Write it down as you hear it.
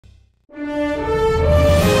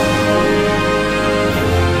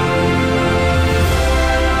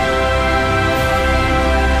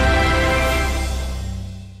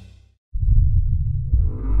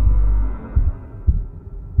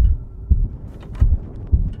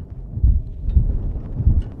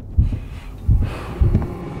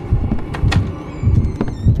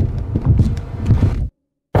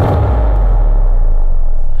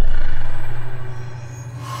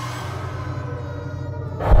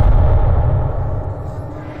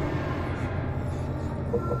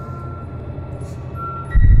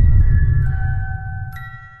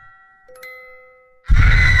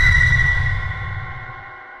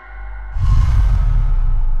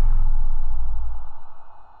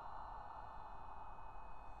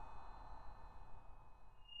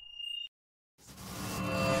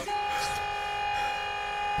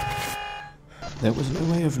There was no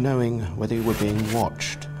way of knowing whether you were being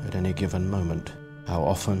watched at any given moment. How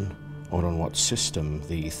often or on what system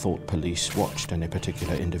the thought police watched any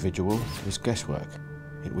particular individual was guesswork.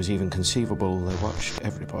 It was even conceivable they watched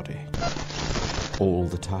everybody, all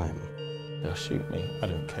the time. They'll shoot me, I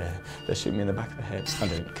don't care. They'll shoot me in the back of the head, I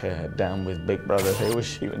don't care. Down with Big Brother, they always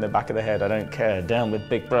shoot in the back of the head, I don't care. Down with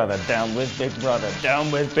Big Brother, down with Big Brother,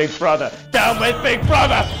 down with Big Brother, down with Big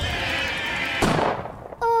Brother!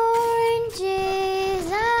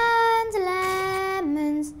 Oranges and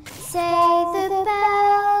lemons, say the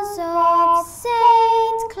bells of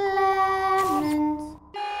Saint Clement.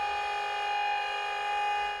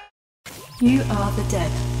 You are the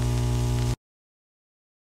dead.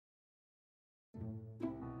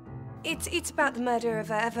 It's about the murder of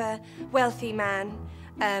a wealthy man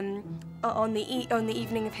on the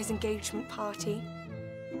evening of his engagement party.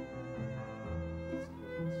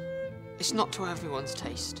 It's not to everyone's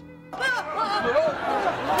taste.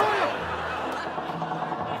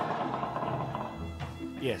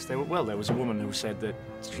 Yes, there was a woman who said that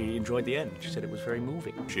she enjoyed the end. She said it was very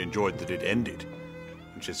moving. She enjoyed that it ended,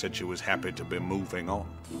 and she said she was happy to be moving on.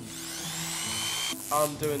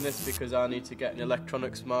 I'm doing this because I need to get an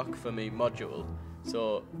electronics mark for me module,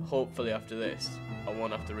 so hopefully after this I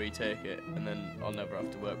won't have to retake it, and then I'll never have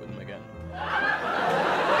to work with them again.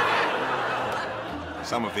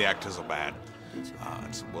 Some of the actors are bad.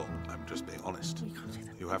 Well, I'm just being honest.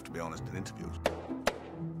 You have to be honest in interviews.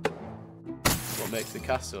 What makes the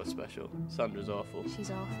cast so special? Sandra's awful.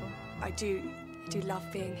 She's awful. I do love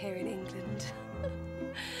being here in England.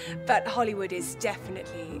 But Hollywood is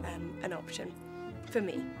definitely an option. For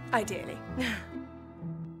me, ideally.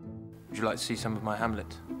 Would you like to see some of my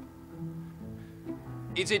Hamlet?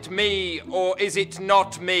 Is it me or is it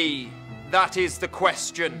not me? That is the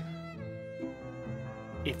question.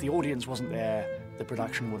 If the audience wasn't there, the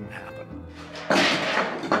production wouldn't happen.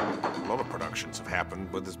 A lot of productions have happened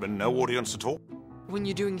where there's been no audience at all. When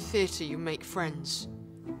you're doing theatre, you make friends.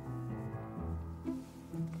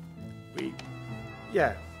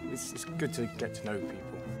 Yeah, it's good to get to know people.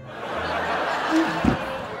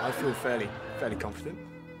 I feel fairly confident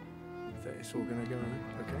that it's all going to go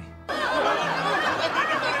okay.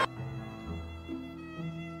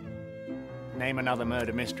 Name another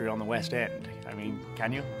murder mystery on the West End. I mean,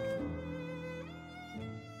 can you?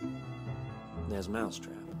 There's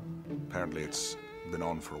Mousetrap. Apparently it's been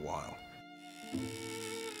on for a while.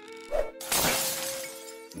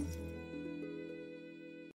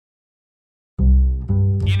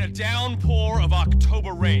 In a downpour of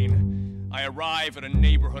October rain, I arrive at a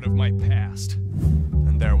neighborhood of my past.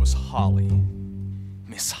 And there was Holly,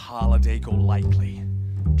 Miss Holiday Golightly,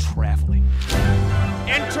 traveling.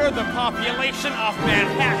 Enter the population of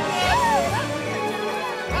Manhattan.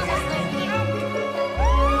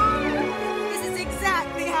 This is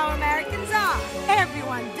exactly how Americans are.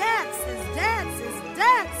 Everyone dances, dances,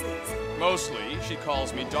 dances. Mostly, she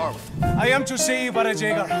calls me darling. I am to see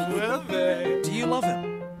Barajigger. Well, do you love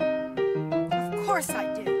him? Of course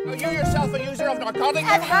I do. Are you yourself a user of narcotics?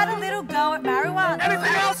 I've had a little go at marijuana.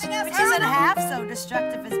 Anything else? Which isn't half so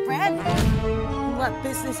destructive as brandy. What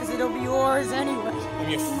business is it of yours anyway? I'm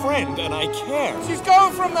your friend and I care. She's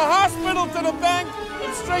going from the hospital to the bank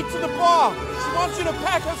and straight to the bar. She wants you to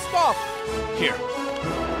pack her stuff. Here.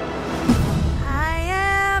 I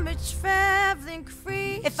am a traveling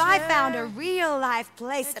creature. If I found a real-life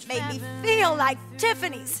place that made me feel like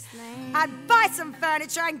Tiffany's, I'd buy some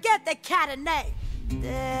furniture and get the cat a name.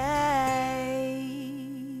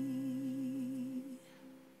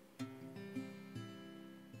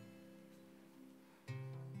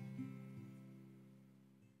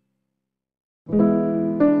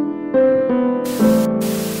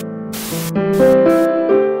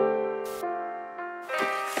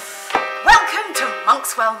 Welcome to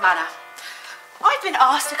Monkswell Manor. I've been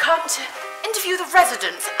asked to come to interview the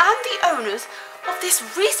residents and the owners of this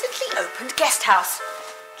recently opened guest house.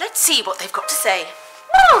 Let's see what they've got to say.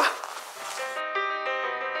 Woo!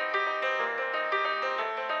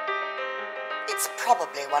 It's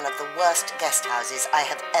probably one of the worst guest houses I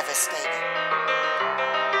have ever stayed in.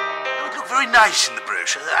 It would look very nice in the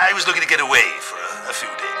brochure. I was looking to get away for a few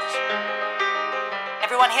days.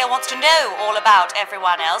 Everyone here wants to know all about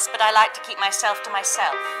everyone else, but I like to keep myself to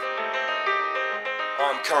myself.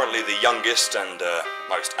 I'm currently the youngest and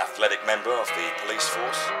most athletic member of the police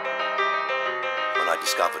force. When I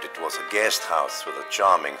discovered it was a guest house with a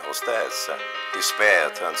charming hostess, despair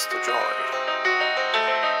turns to joy.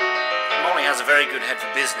 Molly has a very good head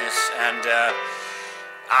for business, and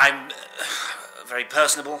I'm very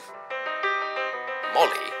personable.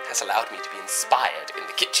 Molly has allowed me to be inspired in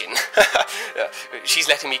the kitchen. She's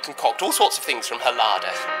letting me concoct all sorts of things from her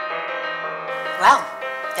larder. Well,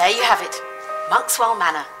 there you have it. Monkswell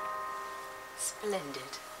Manor.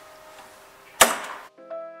 Splendid.